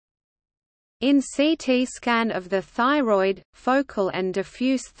In CT scan of the thyroid, focal and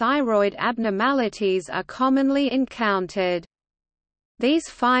diffuse thyroid abnormalities are commonly encountered. These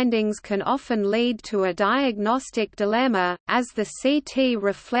findings can often lead to a diagnostic dilemma, as the CT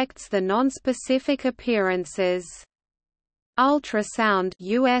reflects the nonspecific appearances. Ultrasound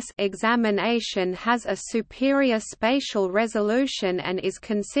 (US) examination has a superior spatial resolution and is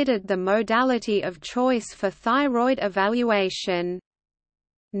considered the modality of choice for thyroid evaluation.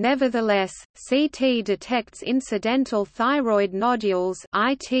 Nevertheless, CT detects incidental thyroid nodules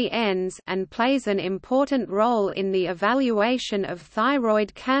 (ITNs) and plays an important role in the evaluation of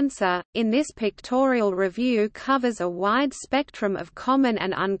thyroid cancer. In this pictorial review covers a wide spectrum of common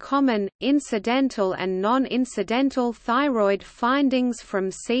and uncommon, incidental and non-incidental thyroid findings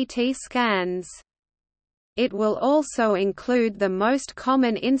from CT scans. It will also include the most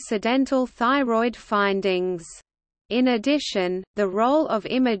common incidental thyroid findings. In addition, the role of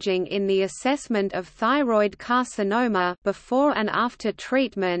imaging in the assessment of thyroid carcinoma before and after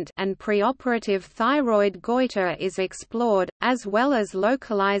treatment and preoperative thyroid goiter is explored, as well as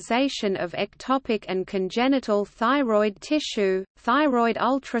localization of ectopic and congenital thyroid tissue. Thyroid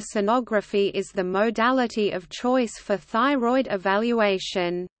ultrasonography is the modality of choice for thyroid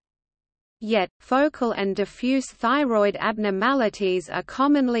evaluation. Yet, focal and diffuse thyroid abnormalities are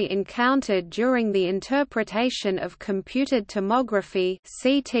commonly encountered during the interpretation of computed tomography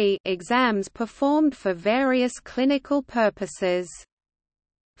 (CT) exams performed for various clinical purposes.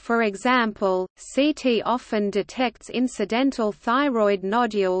 For example, CT often detects incidental thyroid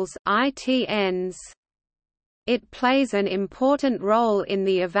nodules (ITNs). It plays an important role in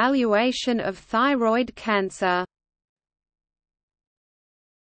the evaluation of thyroid cancer.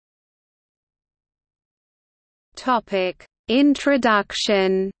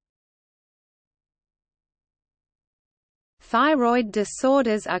 Introduction. Thyroid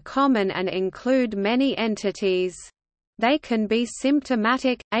disorders are common and include many entities. They can be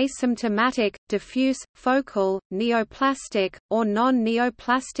symptomatic, asymptomatic, diffuse, focal, neoplastic, or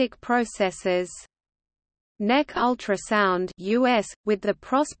non-neoplastic processes. Neck ultrasound (US), with the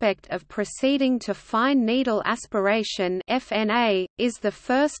prospect of proceeding to fine needle aspiration (FNA), is the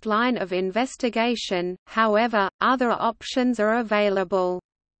first line of investigation. However, other options are available.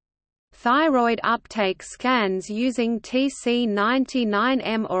 Thyroid uptake scans using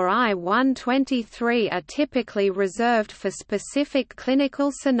TC99M or I-123 are typically reserved for specific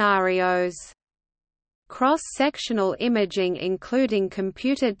clinical scenarios. Cross-sectional imaging including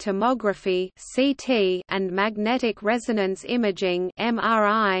computed tomography (CT) and magnetic resonance imaging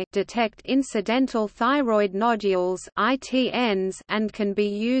 (MRI) detect incidental thyroid nodules (ITNs) and can be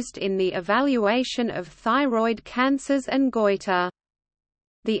used in the evaluation of thyroid cancers and goiter.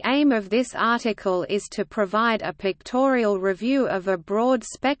 The aim of this article is to provide a pictorial review of a broad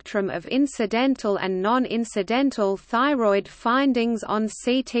spectrum of incidental and non-incidental thyroid findings on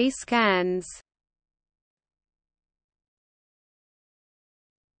CT scans.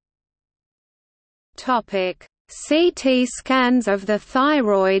 CT scans of the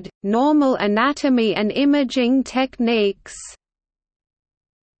thyroid, normal anatomy and imaging techniques.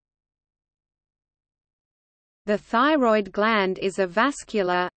 The thyroid gland is a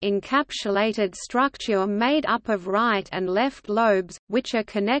vascular, encapsulated structure made up of right and left lobes, which are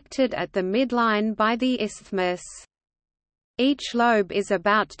connected at the midline by the isthmus. Each lobe is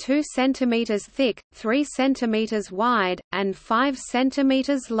about 2 cm thick, 3 cm wide, and 5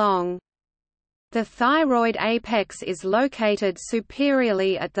 cm long. The thyroid apex is located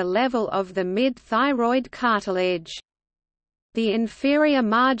superiorly at the level of the mid-thyroid cartilage. The inferior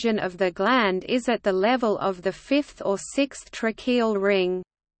margin of the gland is at the level of the 5th or 6th tracheal ring.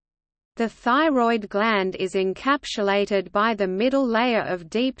 The thyroid gland is encapsulated by the middle layer of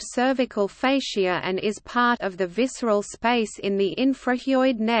deep cervical fascia and is part of the visceral space in the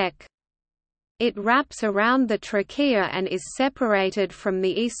infrahyoid neck. It wraps around the trachea and is separated from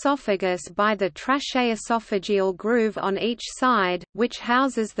the esophagus by the tracheoesophageal groove on each side, which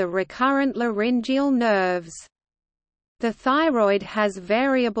houses the recurrent laryngeal nerves. The thyroid has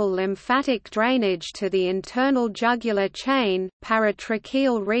variable lymphatic drainage to the internal jugular chain,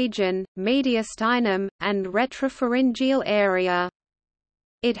 paratracheal region, mediastinum, and retropharyngeal area.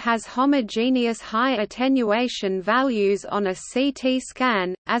 It has homogeneous high attenuation values on a CT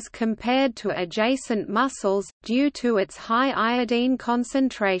scan, as compared to adjacent muscles, due to its high iodine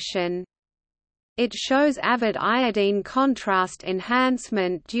concentration. It shows avid iodine contrast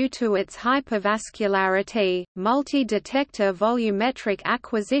enhancement due to its hypervascularity. Multi-detector volumetric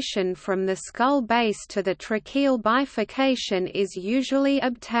acquisition from the skull base to the tracheal bifurcation is usually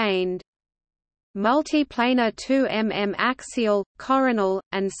obtained. Multiplanar 2 mm axial, coronal,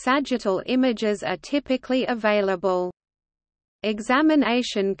 and sagittal images are typically available.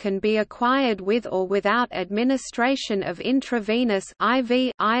 Examination can be acquired with or without administration of intravenous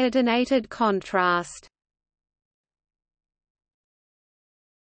IV iodinated contrast.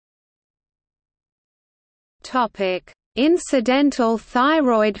 Topic: Incidental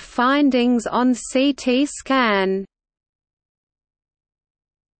thyroid findings on CT scan.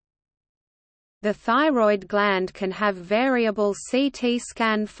 The thyroid gland can have variable CT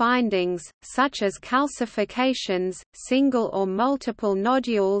scan findings, such as calcifications, single or multiple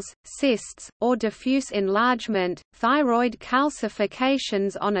nodules, cysts, or diffuse enlargement. Thyroid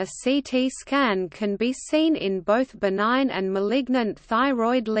calcifications on a CT scan can be seen in both benign and malignant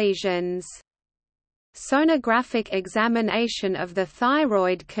thyroid lesions. Sonographic examination of the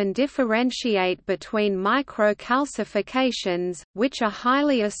thyroid can differentiate between microcalcifications, which are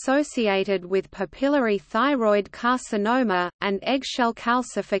highly associated with papillary thyroid carcinoma, and eggshell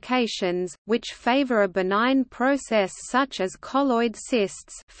calcifications, which favor a benign process such as colloid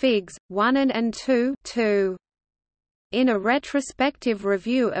cysts (Figs. 1 and 2). In a retrospective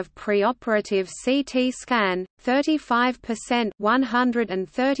review of preoperative CT scan, 35%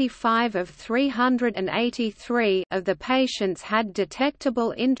 135 of 383 of the patients had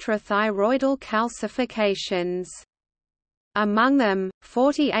detectable intrathyroidal calcifications. Among them,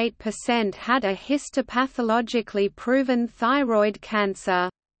 48% had a histopathologically proven thyroid cancer.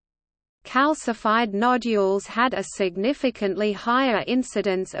 Calcified nodules had a significantly higher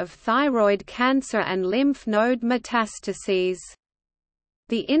incidence of thyroid cancer and lymph node metastases.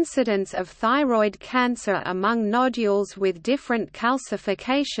 The incidence of thyroid cancer among nodules with different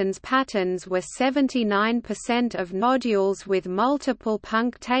calcifications patterns were 79% of nodules with multiple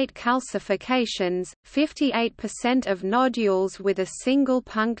punctate calcifications, 58% of nodules with a single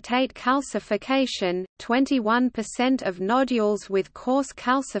punctate calcification, 21% of nodules with coarse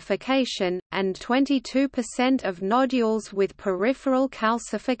calcification, and 22% of nodules with peripheral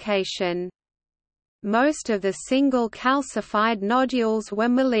calcification. Most of the single calcified nodules were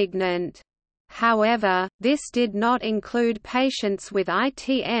malignant. However, this did not include patients with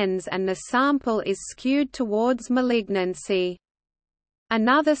ITNs, and the sample is skewed towards malignancy.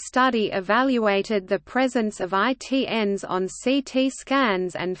 Another study evaluated the presence of ITNs on CT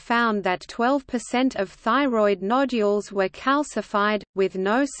scans and found that 12% of thyroid nodules were calcified, with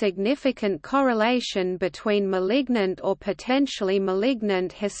no significant correlation between malignant or potentially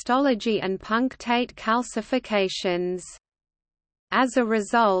malignant histology and punctate calcifications. As a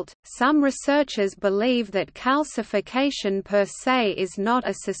result, some researchers believe that calcification per se is not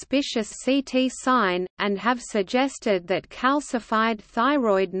a suspicious CT sign, and have suggested that calcified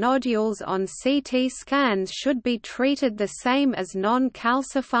thyroid nodules on CT scans should be treated the same as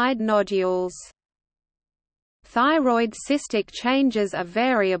non-calcified nodules. Thyroid cystic changes are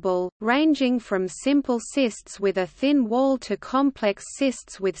variable, ranging from simple cysts with a thin wall to complex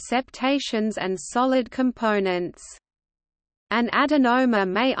cysts with septations and solid components. An adenoma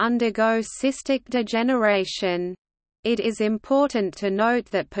may undergo cystic degeneration. It is important to note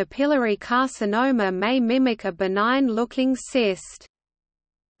that papillary carcinoma may mimic a benign-looking cyst.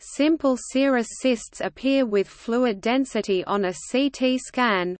 Simple serous cysts appear with fluid density on a CT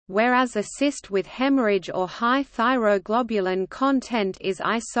scan, whereas a cyst with hemorrhage or high thyroglobulin content is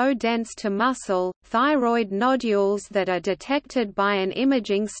isodense to muscle. Thyroid nodules that are detected by an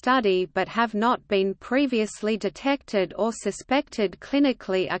imaging study but have not been previously detected or suspected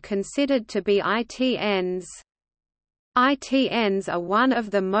clinically are considered to be ITNs. ITNs are one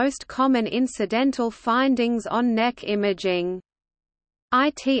of the most common incidental findings on neck imaging.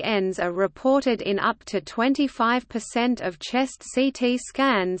 ITNs are reported in up to 25% of chest CT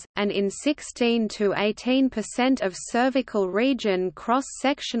scans, and in 16 to 18% of cervical region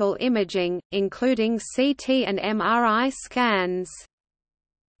cross-sectional imaging, including CT and MRI scans.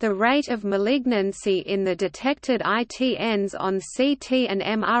 The rate of malignancy in the detected ITNs on CT and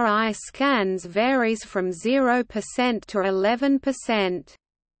MRI scans varies from 0% to 11%.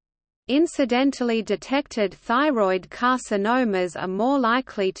 Incidentally detected thyroid carcinomas are more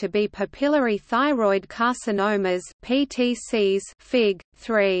likely to be papillary thyroid carcinomas (PTCs), Fig.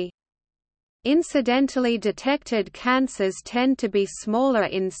 3. Incidentally detected cancers tend to be smaller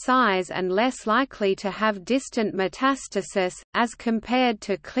in size and less likely to have distant metastasis, as compared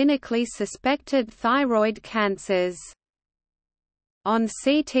to clinically suspected thyroid cancers. On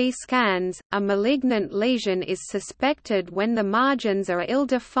CT scans, a malignant lesion is suspected when the margins are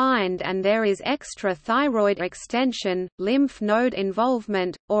ill-defined and there is extra-thyroid extension, lymph node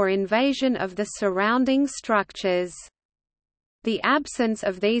involvement, or invasion of the surrounding structures. The absence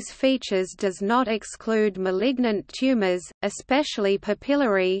of these features does not exclude malignant tumors, especially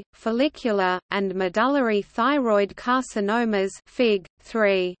papillary, follicular, and medullary thyroid carcinomas Fig.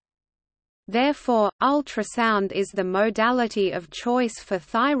 3. Therefore, ultrasound is the modality of choice for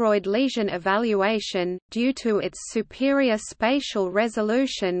thyroid lesion evaluation, due to its superior spatial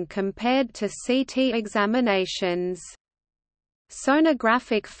resolution compared to CT examinations.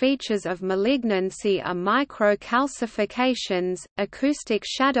 Sonographic features of malignancy are microcalcifications, acoustic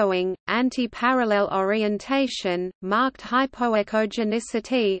shadowing, anti-parallel orientation, marked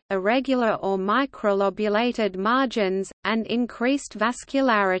hypoechogenicity, irregular or microlobulated margins, and increased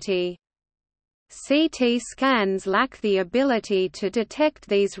vascularity. CT scans lack the ability to detect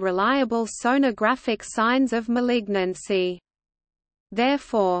these reliable sonographic signs of malignancy.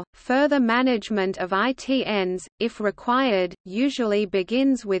 Therefore, further management of ITNs, if required, usually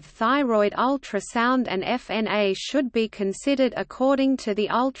begins with thyroid ultrasound, and FNA should be considered according to the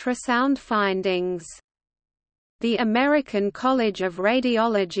ultrasound findings. The American College of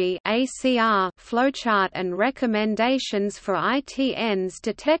Radiology (ACR) flowchart and recommendations for ITNs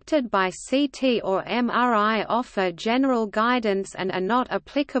detected by CT or MRI offer general guidance and are not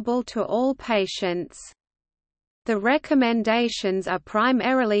applicable to all patients. The recommendations are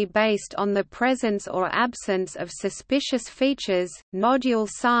primarily based on the presence or absence of suspicious features, nodule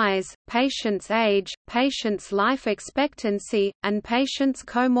size, patient's age, patient's life expectancy, and patient's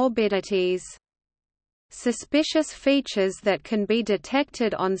comorbidities. Suspicious features that can be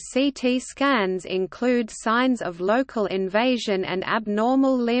detected on CT scans include signs of local invasion and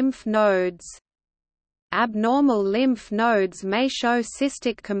abnormal lymph nodes. Abnormal lymph nodes may show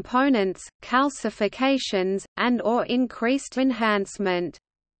cystic components, calcifications, and/or increased enhancement.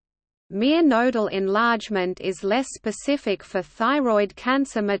 Mere nodal enlargement is less specific for thyroid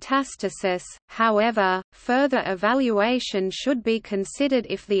cancer metastasis, however, further evaluation should be considered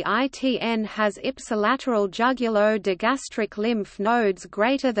if the ITN has ipsilateral jugulo-digastric lymph nodes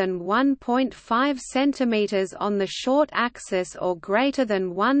greater than 1.5 cm on the short axis or greater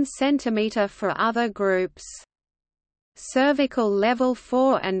than 1 cm for other groups. Cervical level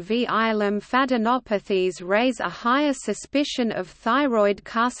 4 and VI lymphadenopathies raise a higher suspicion of thyroid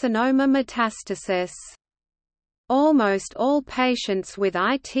carcinoma metastasis. Almost all patients with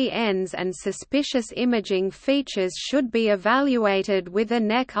ITNs and suspicious imaging features should be evaluated with a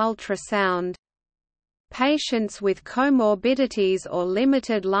neck ultrasound. Patients with comorbidities or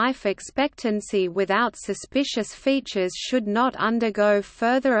limited life expectancy without suspicious features should not undergo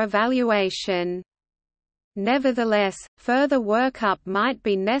further evaluation. Nevertheless, further workup might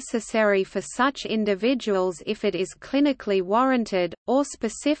be necessary for such individuals if it is clinically warranted, or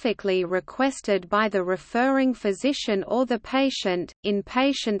specifically requested by the referring physician or the patient. In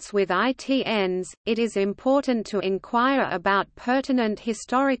patients with ITNs, it is important to inquire about pertinent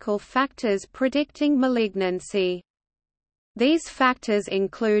historical factors predicting malignancy. These factors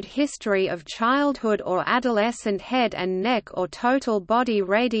include history of childhood or adolescent head and neck or total body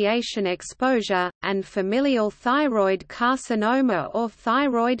radiation exposure, and familial thyroid carcinoma or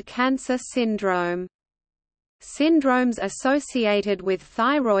thyroid cancer syndrome. Syndromes associated with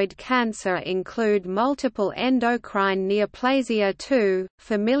thyroid cancer include multiple endocrine neoplasia II,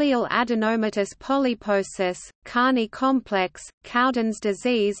 familial adenomatous polyposis, Carney complex, Cowden's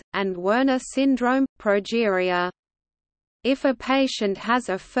disease, and Werner syndrome, progeria. If a patient has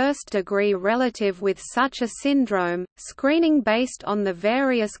a first-degree relative with such a syndrome, screening based on the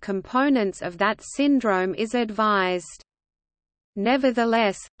various components of that syndrome is advised.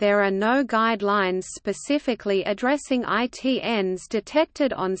 Nevertheless, there are no guidelines specifically addressing ITNs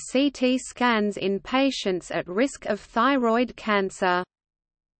detected on CT scans in patients at risk of thyroid cancer.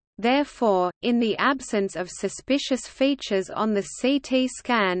 Therefore, in the absence of suspicious features on the CT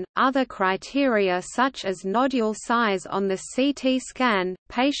scan, other criteria such as nodule size on the CT scan,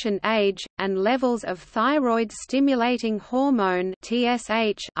 patient age, and levels of thyroid-stimulating hormone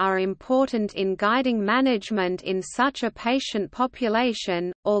 (TSH) are important in guiding management in such a patient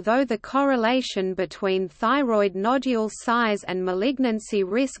population. Although the correlation between thyroid nodule size and malignancy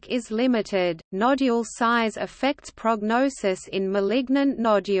risk is limited, nodule size affects prognosis in malignant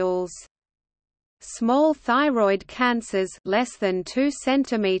nodules. Small thyroid cancers less than 2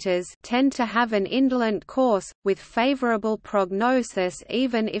 cm tend to have an indolent course, with favorable prognosis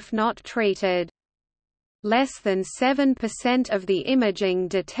even if not treated. Less than 7% of the imaging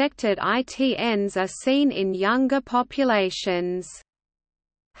detected ITNs are seen in younger populations.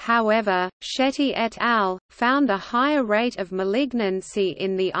 However, Shetty et al. Found a higher rate of malignancy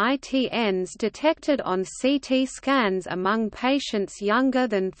in the ITNs detected on CT scans among patients younger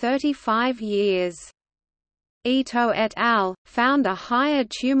than 35 years. Ito et al. Found a higher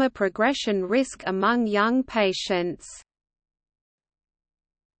tumor progression risk among young patients.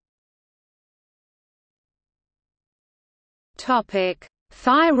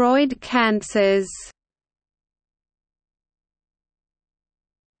 Thyroid cancers.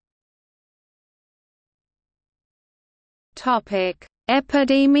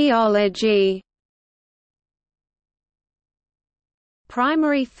 Epidemiology.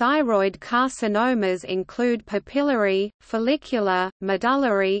 Primary thyroid carcinomas include papillary, follicular,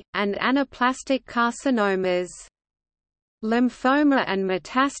 medullary, and anaplastic carcinomas. Lymphoma and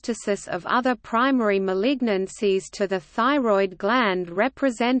metastasis of other primary malignancies to the thyroid gland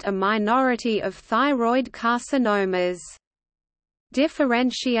represent a minority of thyroid carcinomas.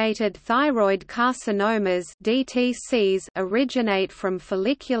 Differentiated thyroid carcinomas (DTCs) originate from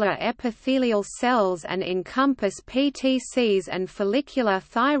follicular epithelial cells and encompass PTCs and follicular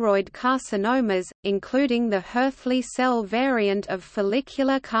thyroid carcinomas, including the Hurley cell variant of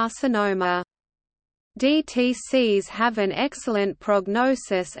follicular carcinoma. DTCs have an excellent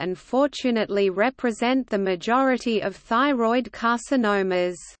prognosis and fortunately represent the majority of thyroid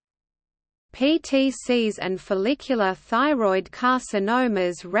carcinomas. PTCs and follicular thyroid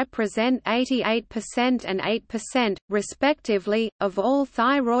carcinomas represent 88% and 8%, respectively, of all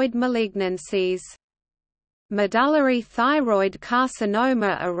thyroid malignancies. Medullary thyroid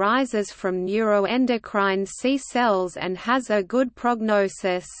carcinoma arises from neuroendocrine C cells and has a good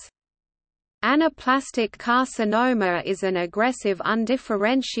prognosis. Anaplastic carcinoma is an aggressive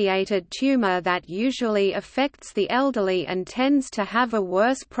undifferentiated tumor that usually affects the elderly and tends to have a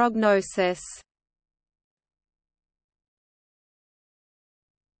worse prognosis.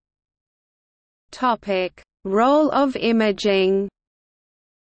 Role of imaging.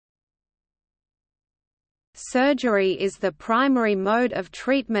 Surgery is the primary mode of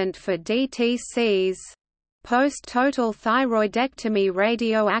treatment for DTCs. Post-total thyroidectomy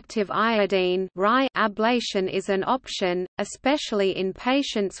radioactive iodine ablation is an option, especially in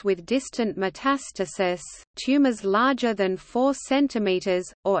patients with distant metastasis, tumors larger than 4 cm,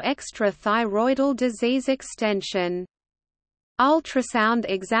 or extrathyroidal disease extension. Ultrasound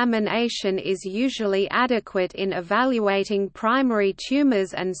examination is usually adequate in evaluating primary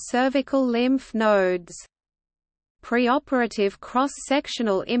tumors and cervical lymph nodes. Preoperative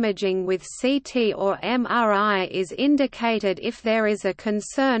cross-sectional imaging with CT or MRI is indicated if there is a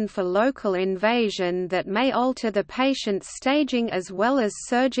concern for local invasion that may alter the patient's staging as well as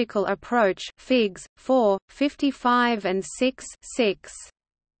surgical approach. Figs. 4, 55 and 6.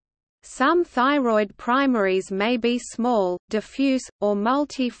 Some thyroid primaries may be small, diffuse, or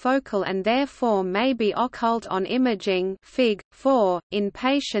multifocal and therefore may be occult on imaging. Fig. 4. In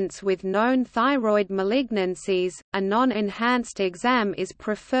patients with known thyroid malignancies, a non-enhanced exam is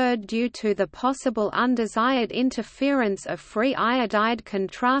preferred due to the possible undesired interference of free iodide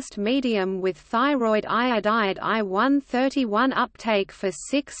contrast medium with thyroid iodide I-131 uptake for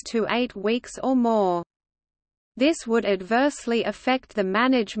 6 to 8 weeks or more. This would adversely affect the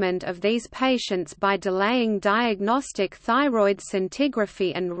management of these patients by delaying diagnostic thyroid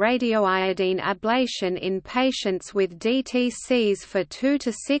scintigraphy and radioiodine ablation in patients with DTCs for 2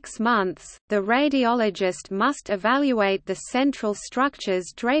 to 6 months. The radiologist must evaluate the central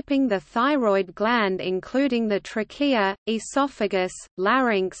structures draping the thyroid gland, including the trachea, esophagus,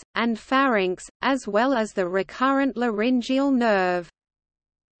 larynx, and pharynx, as well as the recurrent laryngeal nerve.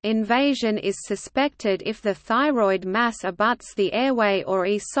 Invasion is suspected if the thyroid mass abuts the airway or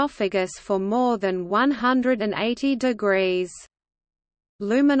esophagus for more than 180 degrees.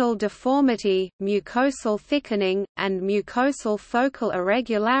 Luminal deformity, mucosal thickening, and mucosal focal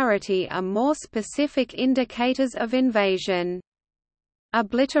irregularity are more specific indicators of invasion.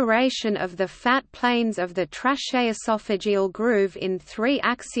 Obliteration of the fat planes of the tracheoesophageal groove in 3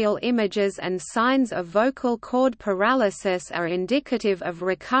 axial images and signs of vocal cord paralysis are indicative of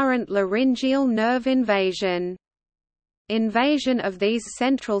recurrent laryngeal nerve invasion. Invasion of these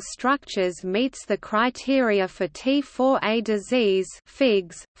central structures meets the criteria for T4A disease.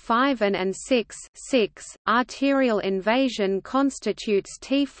 Figs. 5 and 6. Arterial invasion constitutes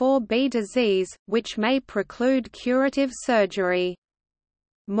T4B disease, which may preclude curative surgery.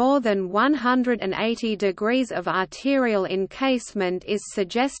 More than 180 degrees of arterial encasement is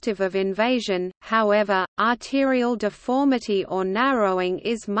suggestive of invasion, however, arterial deformity or narrowing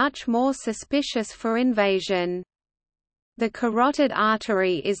is much more suspicious for invasion. The carotid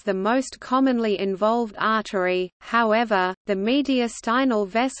artery is the most commonly involved artery, however, the mediastinal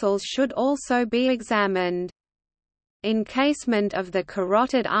vessels should also be examined. Encasement of the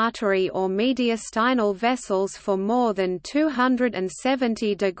carotid artery or mediastinal vessels for more than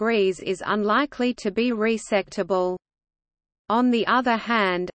 270 degrees is unlikely to be resectable. On the other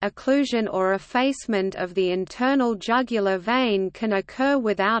hand, occlusion or effacement of the internal jugular vein can occur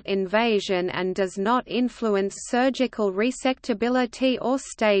without invasion and does not influence surgical resectability or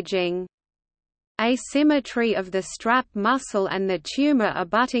staging. Asymmetry of the strap muscle and the tumor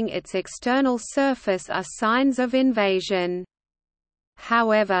abutting its external surface are signs of invasion.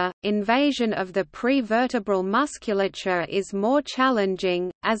 However, invasion of the prevertebral musculature is more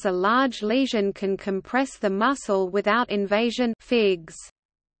challenging, as a large lesion can compress the muscle without invasion. Figs.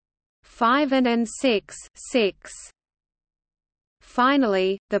 5 and 6.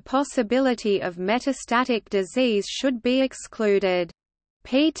 Finally, the possibility of metastatic disease should be excluded.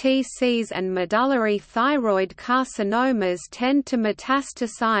 PTCs and medullary thyroid carcinomas tend to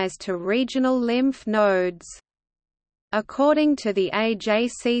metastasize to regional lymph nodes. According to the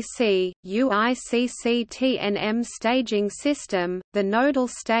AJCC, UICC-TNM staging system, the nodal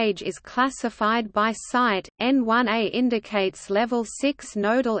stage is classified by site. N1A indicates level 6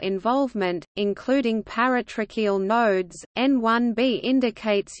 nodal involvement, including paratracheal nodes. N1B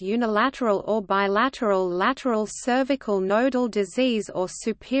indicates unilateral or bilateral lateral cervical nodal disease or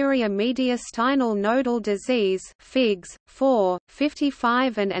superior mediastinal nodal disease. Figs. 4,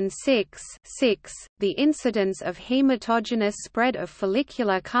 55 and 6. The incidence of hematologic spread of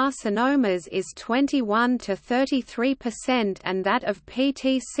follicular carcinomas is 21 to 33% and that of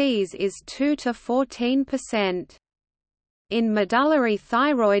PTCs is 2 to 14%. In medullary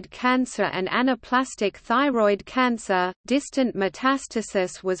thyroid cancer and anaplastic thyroid cancer, distant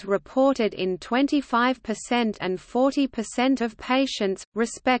metastasis was reported in 25% and 40% of patients,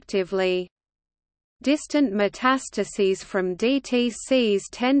 respectively. Distant metastases from DTCs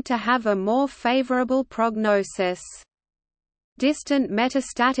tend to have a more favorable prognosis. Distant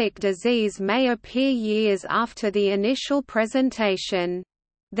metastatic disease may appear years after the initial presentation.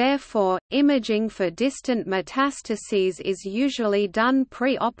 Therefore, imaging for distant metastases is usually done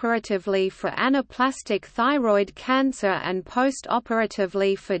preoperatively for anaplastic thyroid cancer and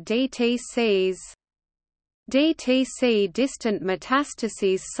postoperatively for DTCs. DTC distant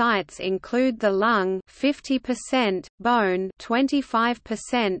metastases sites include the lung 50%, bone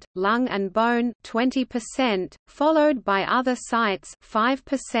 25%, lung and bone 20%, followed by other sites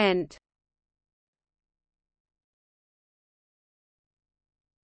 5%.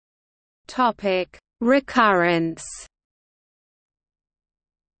 Topic: Recurrence.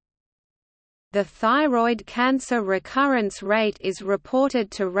 The thyroid cancer recurrence rate is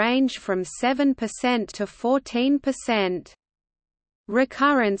reported to range from 7% to 14%.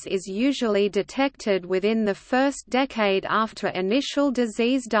 Recurrence is usually detected within the first decade after initial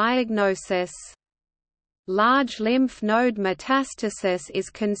disease diagnosis. Large lymph node metastasis is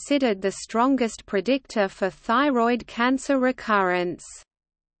considered the strongest predictor for thyroid cancer recurrence.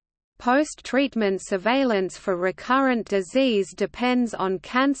 Post-treatment surveillance for recurrent disease depends on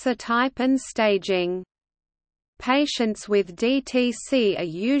cancer type and staging. Patients with DTC are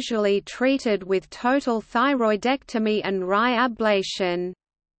usually treated with total thyroidectomy and RI ablation.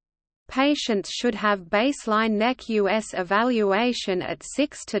 Patients should have baseline NEC-US evaluation at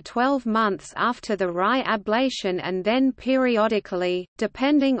 6 to 12 months after the RI ablation and then periodically,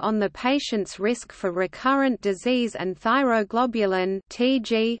 depending on the patient's risk for recurrent disease and thyroglobulin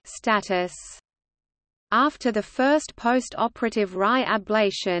 (TG) status. After the first post-operative RI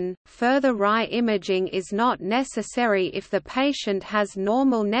ablation, further RI imaging is not necessary if the patient has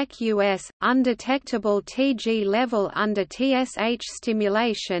normal NEC-US, undetectable TG level under TSH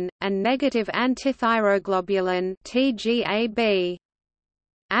stimulation, and negative antithyroglobulin (TGAB).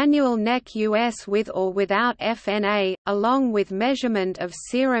 Annual NEC-US with or without FNA, along with measurement of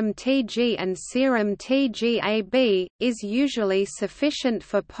serum TG and serum TGAB, is usually sufficient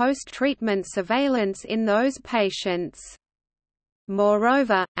for post-treatment surveillance in those patients.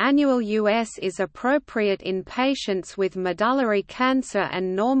 Moreover, annual US is appropriate in patients with medullary cancer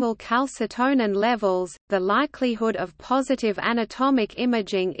and normal calcitonin levels. The likelihood of positive anatomic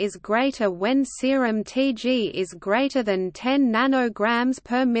imaging is greater when serum TG is greater than 10 nanograms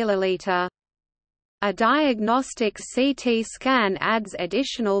per milliliter. A diagnostic CT scan adds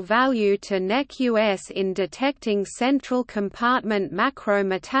additional value to NEC-US in detecting central compartment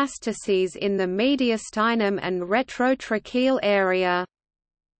macrometastases in the mediastinum and retrotracheal area.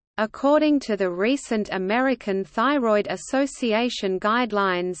 According to the recent American Thyroid Association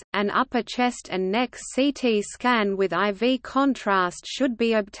guidelines, an upper chest and neck CT scan with IV contrast should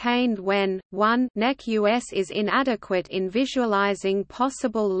be obtained when 1 neck US is inadequate in visualizing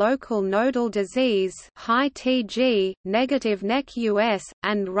possible local nodal disease high TG, negative neck US,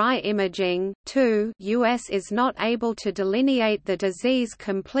 and RI imaging, 2 US is not able to delineate the disease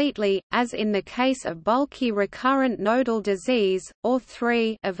completely, as in the case of bulky recurrent nodal disease, or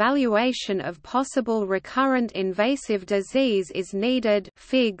 3 evaluation of possible recurrent invasive disease is needed.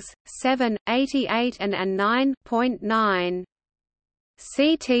 Figs. 7, 88 and 9.9.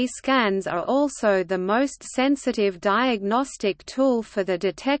 CT scans are also the most sensitive diagnostic tool for the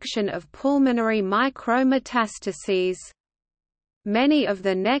detection of pulmonary micrometastases. Many of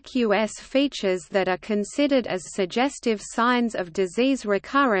the neck US features that are considered as suggestive signs of disease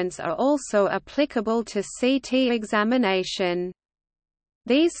recurrence are also applicable to CT examination.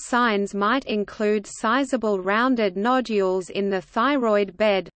 These signs might include sizable rounded nodules in the thyroid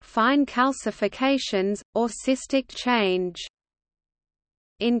bed, fine calcifications, or cystic change.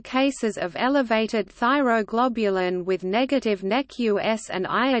 In cases of elevated thyroglobulin with negative neck US and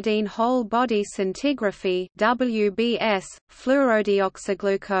iodine whole body scintigraphy (WBS),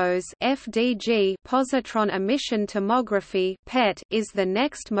 fluorodeoxyglucose (FDG), positron emission tomography (PET) is the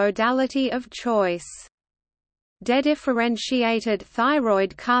next modality of choice. Dedifferentiated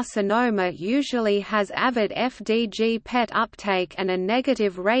thyroid carcinoma usually has avid FDG PET uptake, and a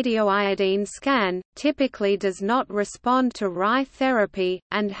negative radioiodine scan typically does not respond to RI therapy,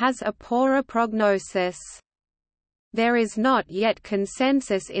 and has a poorer prognosis. There is not yet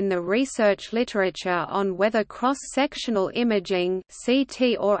consensus in the research literature on whether cross-sectional imaging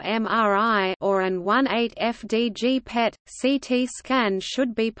 (CT or MRI) or an 1/8 FDG PET CT scan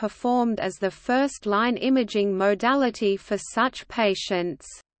should be performed as the first-line imaging modality for such patients.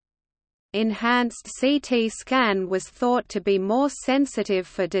 Enhanced CT scan was thought to be more sensitive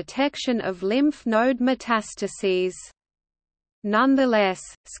for detection of lymph node metastases. Nonetheless,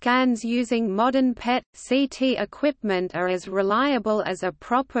 scans using modern PET/CT equipment are as reliable as a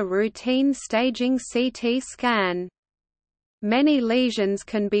proper routine staging CT scan. Many lesions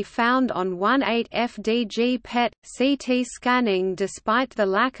can be found on 1/8 FDG PET/CT scanning despite the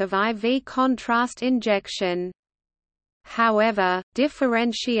lack of IV contrast injection. However,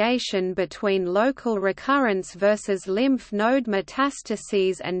 differentiation between local recurrence versus lymph node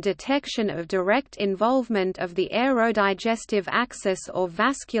metastases and detection of direct involvement of the aerodigestive axis or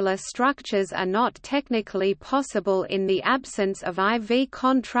vascular structures are not technically possible in the absence of IV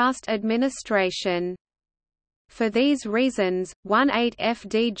contrast administration. For these reasons, 1/8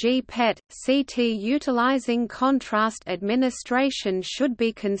 FDG PET/CT utilizing contrast administration should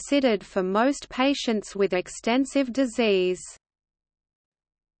be considered for most patients with extensive disease.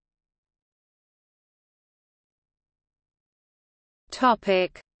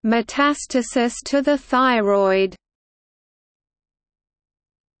 Metastasis to the thyroid.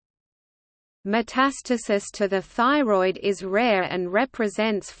 Metastasis to the thyroid is rare and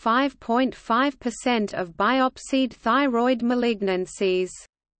represents 5.5% of biopsied thyroid malignancies.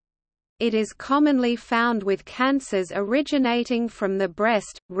 It is commonly found with cancers originating from the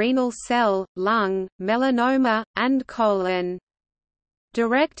breast, renal cell, lung, melanoma, and colon.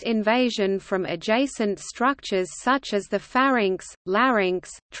 Direct invasion from adjacent structures such as the pharynx, larynx,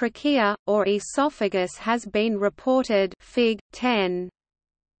 trachea, or esophagus has been reported. Fig. 10.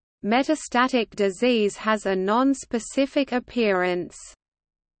 Metastatic disease has a non-specific appearance.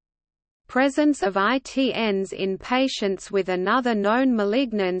 Presence of ITNs in patients with another known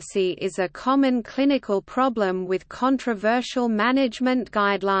malignancy is a common clinical problem with controversial management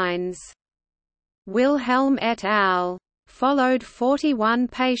guidelines. Wilhelm et al. Followed 41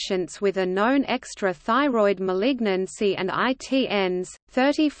 patients with a known extra-thyroid malignancy and ITNs,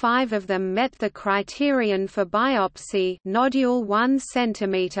 35 of them met the criterion for biopsy, nodule 1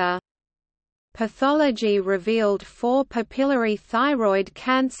 cm. Pathology revealed 4 papillary thyroid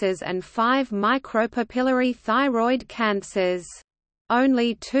cancers and 5 micropapillary thyroid cancers.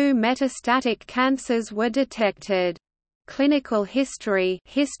 Only 2 metastatic cancers were detected. Clinical history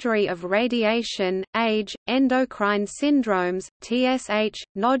of radiation, age, endocrine syndromes, TSH,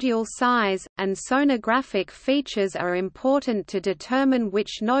 nodule size, and sonographic features are important to determine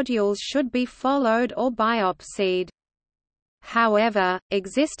which nodules should be followed or biopsied. However,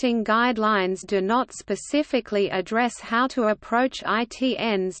 existing guidelines do not specifically address how to approach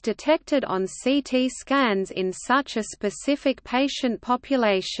ITNs detected on CT scans in such a specific patient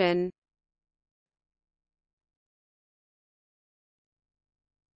population.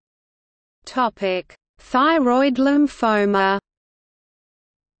 Thyroid lymphoma.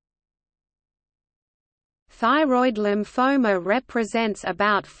 Thyroid lymphoma represents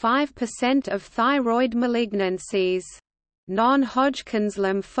about 5% of thyroid malignancies. Non-Hodgkin's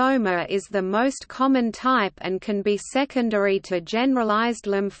lymphoma is the most common type and can be secondary to generalized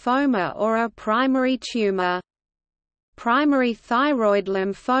lymphoma or a primary tumor. Primary thyroid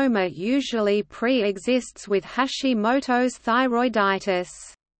lymphoma usually pre-exists with Hashimoto's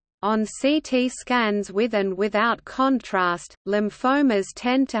thyroiditis. On CT scans with and without contrast, lymphomas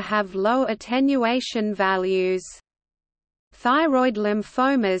tend to have low attenuation values. Thyroid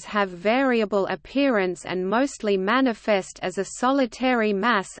lymphomas have variable appearance and mostly manifest as a solitary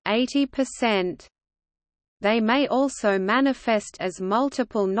mass 80%. They may also manifest as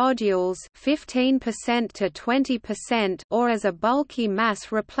multiple nodules 15% to 20% or as a bulky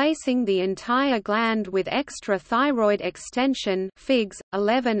mass replacing the entire gland with extra thyroid extension Figs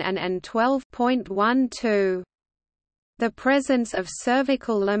 11 and 12.12. The presence of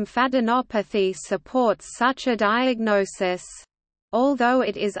cervical lymphadenopathy supports such a diagnosis. Although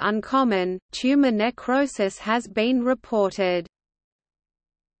it is uncommon, tumor necrosis has been reported.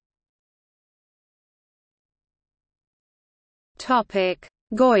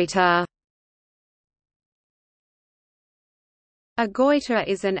 Goiter. A goiter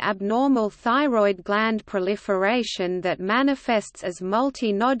is an abnormal thyroid gland proliferation that manifests as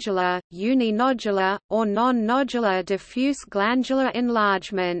multinodular, uninodular, or non-nodular diffuse glandular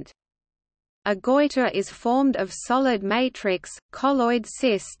enlargement. A goiter is formed of solid matrix, colloid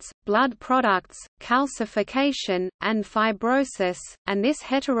cysts, blood products, calcification, and fibrosis, and this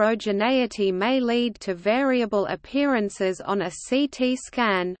heterogeneity may lead to variable appearances on a CT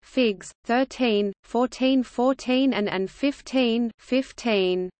scan Figs 13, 1414 and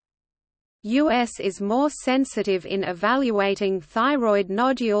 1515. US is more sensitive in evaluating thyroid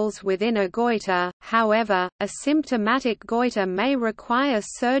nodules within a goiter, however, a symptomatic goiter may require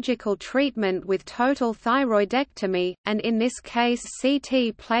surgical treatment with total thyroidectomy, and in this case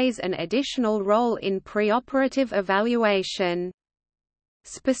CT plays an additional role in preoperative evaluation.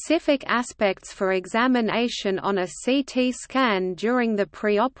 Specific aspects for examination on a CT scan during the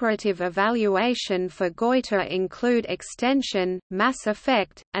preoperative evaluation for goiter include extension, mass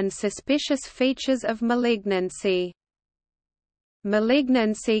effect, and suspicious features of malignancy.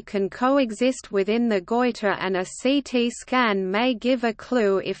 Malignancy can coexist within the goiter, and a CT scan may give a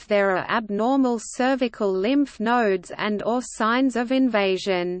clue if there are abnormal cervical lymph nodes and/or signs of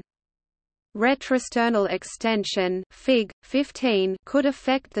invasion. Retrosternal extension Fig. 15 could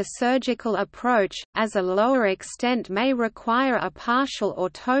affect the surgical approach, as a lower extent may require a partial or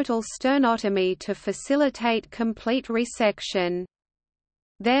total sternotomy to facilitate complete resection.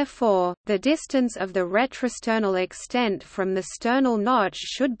 Therefore, the distance of the retrosternal extent from the sternal notch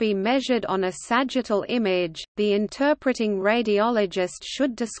should be measured on a sagittal image. The interpreting radiologist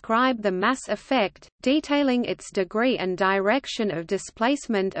should describe the mass effect, detailing its degree and direction of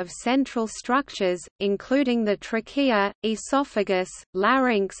displacement of central structures, including the trachea, esophagus,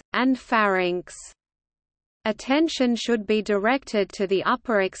 larynx, and pharynx. Attention should be directed to the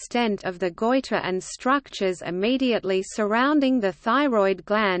upper extent of the goiter and structures immediately surrounding the thyroid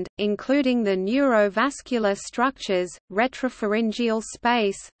gland, including the neurovascular structures, retropharyngeal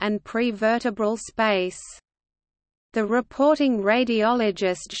space, and prevertebral space. The reporting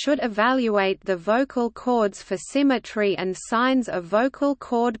radiologist should evaluate the vocal cords for symmetry and signs of vocal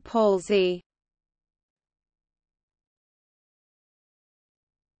cord palsy.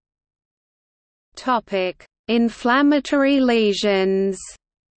 Inflammatory lesions.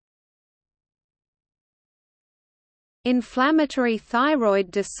 Inflammatory thyroid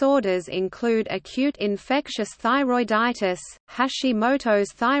disorders include acute infectious thyroiditis,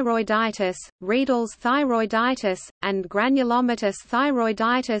 Hashimoto's thyroiditis, Riedel's thyroiditis, and granulomatous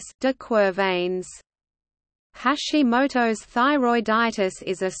thyroiditis de Quervain's. Hashimoto's thyroiditis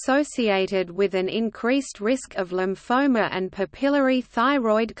is associated with an increased risk of lymphoma and papillary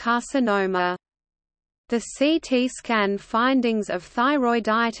thyroid carcinoma. The CT scan findings of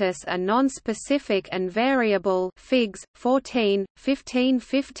thyroiditis are nonspecific and variable Figs. 14,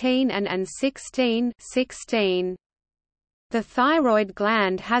 1515 and 16. The thyroid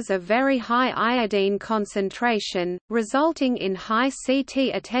gland has a very high iodine concentration, resulting in high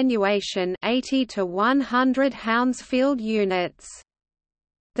CT attenuation 80 to 100 Hounsfield units.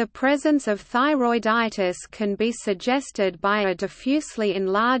 The presence of thyroiditis can be suggested by a diffusely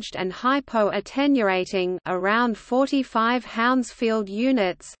enlarged and hypoattenuating around 45 Hounsfield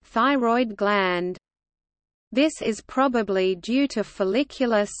units thyroid gland. This is probably due to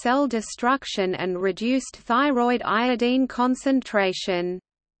follicular cell destruction and reduced thyroid iodine concentration.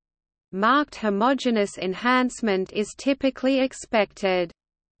 Marked homogeneous enhancement is typically expected.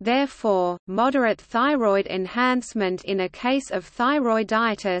 Therefore, moderate thyroid enhancement in a case of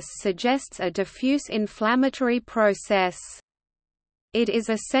thyroiditis suggests a diffuse inflammatory process. It is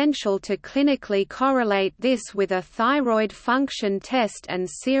essential to clinically correlate this with a thyroid function test and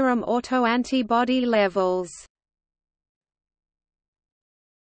serum autoantibody levels.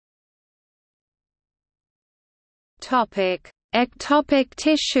 Ectopic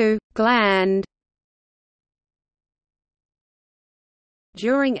tissue, gland.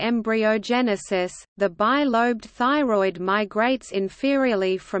 During embryogenesis, the bilobed thyroid migrates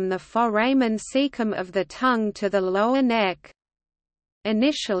inferiorly from the foramen cecum of the tongue to the lower neck.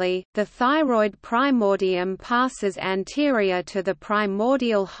 Initially, the thyroid primordium passes anterior to the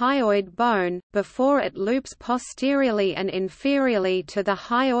primordial hyoid bone, before it loops posteriorly and inferiorly to the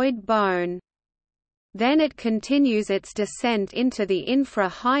hyoid bone. Then it continues its descent into the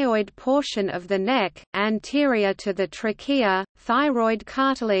infra-hyoid portion of the neck, anterior to the trachea, thyroid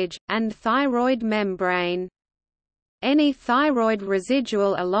cartilage, and thyroid membrane. Any thyroid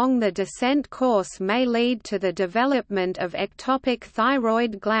residual along the descent course may lead to the development of ectopic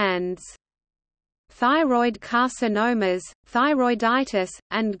thyroid glands. Thyroid carcinomas, thyroiditis,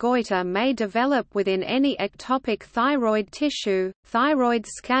 and goiter may develop within any ectopic thyroid tissue. Thyroid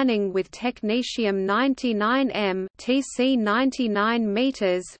scanning with technetium-99m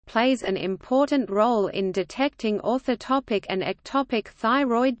 (Tc99m) plays an important role in detecting orthotopic and ectopic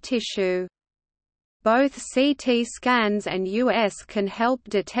thyroid tissue. Both CT scans and US can help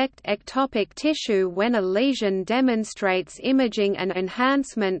detect ectopic tissue when a lesion demonstrates imaging and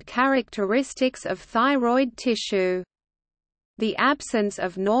enhancement characteristics of thyroid tissue. The absence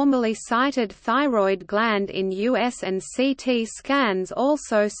of normally sighted thyroid gland in US and CT scans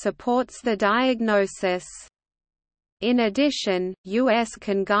also supports the diagnosis. In addition, US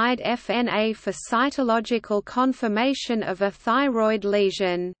can guide FNA for cytological confirmation of a thyroid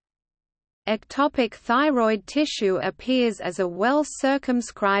lesion. Ectopic thyroid tissue appears as a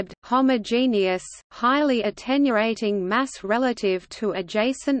well-circumscribed, homogeneous, highly attenuating mass relative to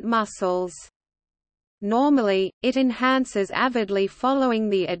adjacent muscles. Normally, it enhances avidly following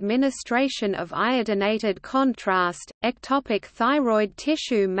the administration of iodinated contrast. Ectopic thyroid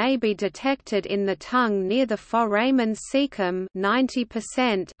tissue may be detected in the tongue near the foramen cecum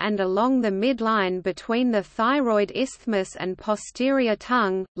 90% and along the midline between the thyroid isthmus and posterior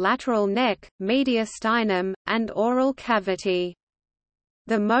tongue, lateral neck, mediastinum, and oral cavity.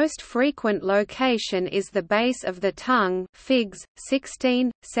 The most frequent location is the base of the tongue, Figs.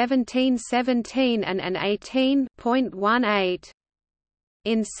 16, 17-17 and 18.18.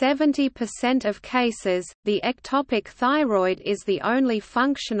 In 70% of cases, the ectopic thyroid is the only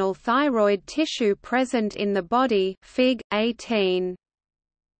functional thyroid tissue present in the body, Fig. 18.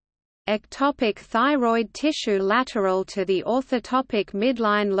 Ectopic thyroid tissue lateral to the orthotopic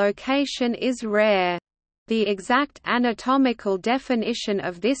midline location is rare. The exact anatomical definition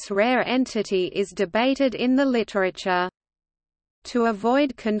of this rare entity is debated in the literature. To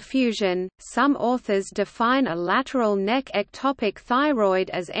avoid confusion, some authors define a lateral neck ectopic thyroid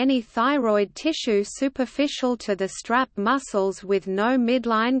as any thyroid tissue superficial to the strap muscles with no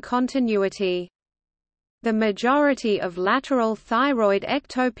midline continuity. The majority of lateral thyroid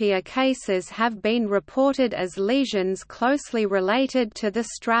ectopia cases have been reported as lesions closely related to the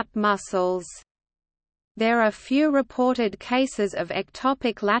strap muscles. There are few reported cases of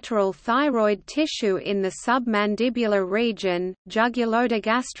ectopic lateral thyroid tissue in the submandibular region,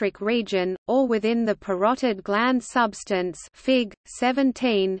 jugulotogastric region, or within the parotid gland substance. Fig.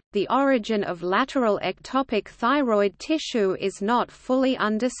 17. The origin of lateral ectopic thyroid tissue is not fully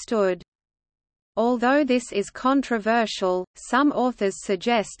understood. Although this is controversial, some authors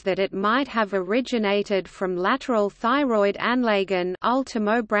suggest that it might have originated from lateral thyroid anlagen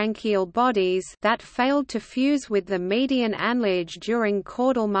ultimobranchial bodies that failed to fuse with the median anlage during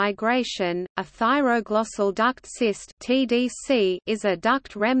caudal migration. A thyroglossal duct cyst (TDC) is a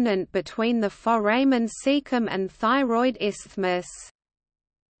duct remnant between the foramen cecum and thyroid isthmus.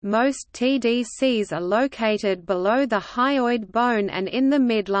 Most TDCs are located below the hyoid bone and in the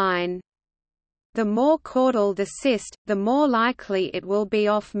midline. The more caudal the cyst, the more likely it will be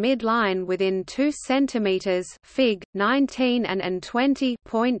off midline within 2 cm. Fig. 19 and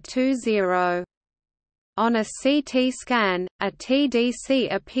 20.20. On a CT scan, a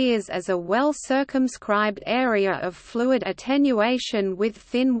TDC appears as a well-circumscribed area of fluid attenuation with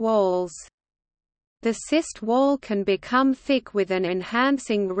thin walls. The cyst wall can become thick with an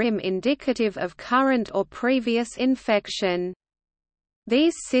enhancing rim indicative of current or previous infection.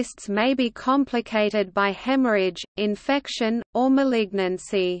 These cysts may be complicated by hemorrhage, infection, or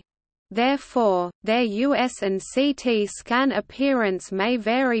malignancy. Therefore, their US and CT scan appearance may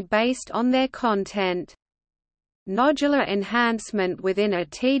vary based on their content. Nodular enhancement within a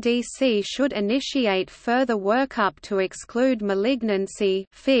TDC should initiate further workup to exclude malignancy.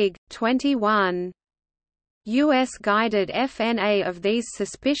 Fig. 21. US-guided FNA of these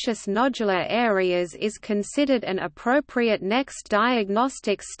suspicious nodular areas is considered an appropriate next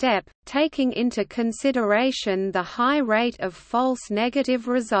diagnostic step, taking into consideration the high rate of false negative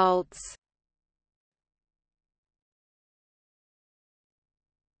results.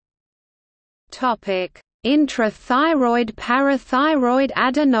 Intra-thyroid parathyroid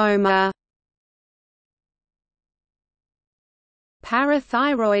adenoma.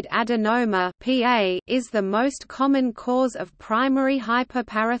 Parathyroid adenoma (PA) is the most common cause of primary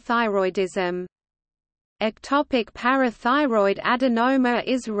hyperparathyroidism. Ectopic parathyroid adenoma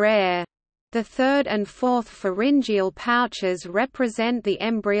is rare. The third and fourth pharyngeal pouches represent the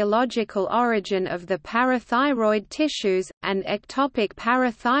embryological origin of the parathyroid tissues, and ectopic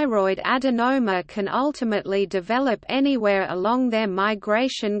parathyroid adenoma can ultimately develop anywhere along their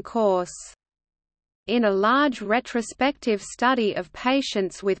migration course. In a large retrospective study of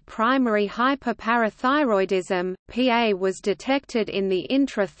patients with primary hyperparathyroidism, PA was detected in the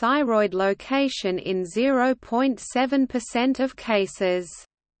intra-thyroid location in 0.7% of cases.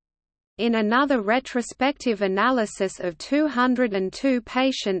 In another retrospective analysis of 202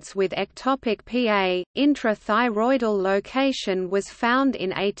 patients with ectopic PA, intra-thyroidal location was found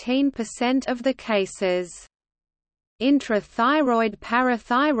in 18% of the cases. Intra-thyroid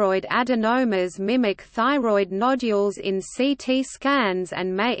parathyroid adenomas mimic thyroid nodules in CT scans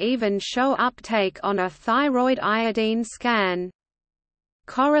and may even show uptake on a thyroid iodine scan.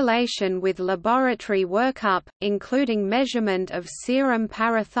 Correlation with laboratory workup, including measurement of serum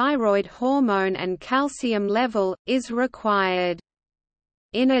parathyroid hormone and calcium level, is required.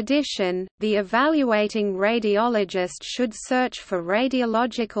 In addition, the evaluating radiologist should search for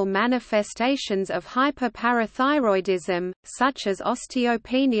radiological manifestations of hyperparathyroidism, such as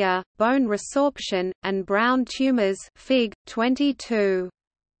osteopenia, bone resorption, and brown tumors. Fig. 22.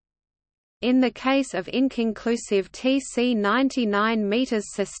 In the case of inconclusive TC99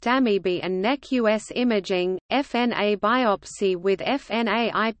 metastasis and neck US imaging, FNA biopsy with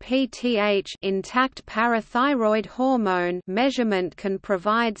FNA-IPTH intact parathyroid hormone measurement can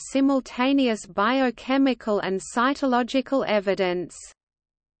provide simultaneous biochemical and cytological evidence.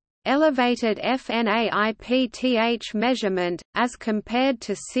 Elevated FNA-IPTH measurement, as compared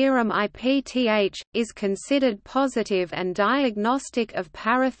to serum IPTH, is considered positive and diagnostic of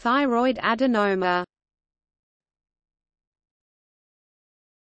parathyroid adenoma.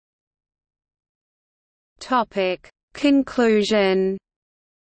 Conclusion.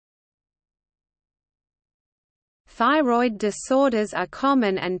 Thyroid disorders are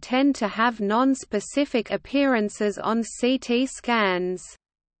common and tend to have non-specific appearances on CT scans.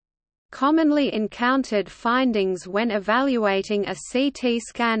 Commonly encountered findings when evaluating a CT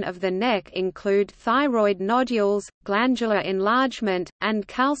scan of the neck include thyroid nodules, glandular enlargement, and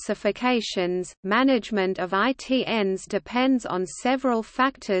calcifications. Management of ITNs depends on several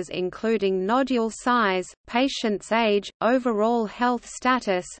factors including nodule size, patient's age, overall health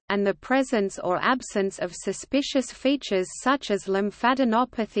status, and the presence or absence of suspicious features such as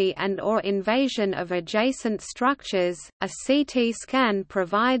lymphadenopathy and/or invasion of adjacent structures. A CT scan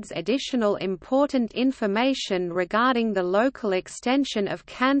provides additional important information regarding the local extension of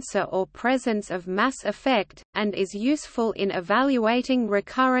cancer or presence of mass effect, and is useful in evaluating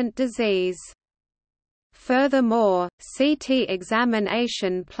recurrent disease. Furthermore, CT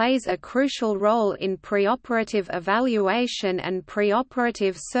examination plays a crucial role in preoperative evaluation and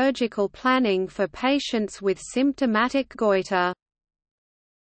preoperative surgical planning for patients with symptomatic goiter.